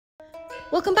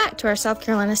Welcome back to our South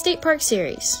Carolina State Park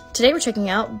series. Today we're checking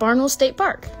out Barnwell State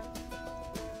Park.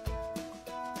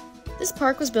 This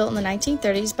park was built in the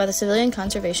 1930s by the Civilian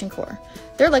Conservation Corps.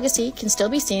 Their legacy can still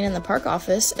be seen in the park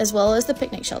office as well as the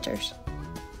picnic shelters.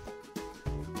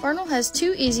 Barnwell has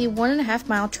two easy 1.5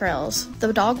 mile trails,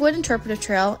 the Dogwood Interpretive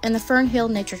Trail and the Fern Hill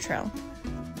Nature Trail.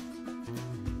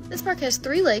 This park has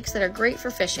 3 lakes that are great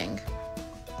for fishing.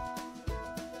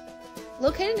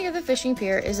 Located near the fishing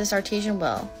pier is this artesian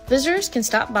well. Visitors can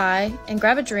stop by and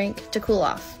grab a drink to cool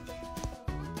off.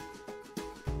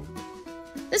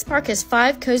 This park has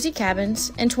 5 cozy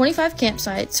cabins and 25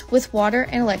 campsites with water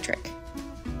and electric.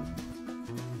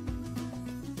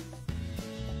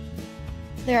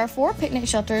 There are 4 picnic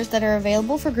shelters that are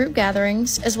available for group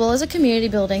gatherings, as well as a community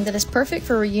building that is perfect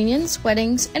for reunions,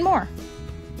 weddings, and more.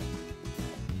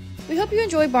 We hope you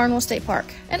enjoy Barnwell State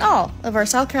Park and all of our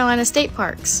South Carolina state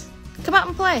parks. Come out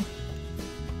and play!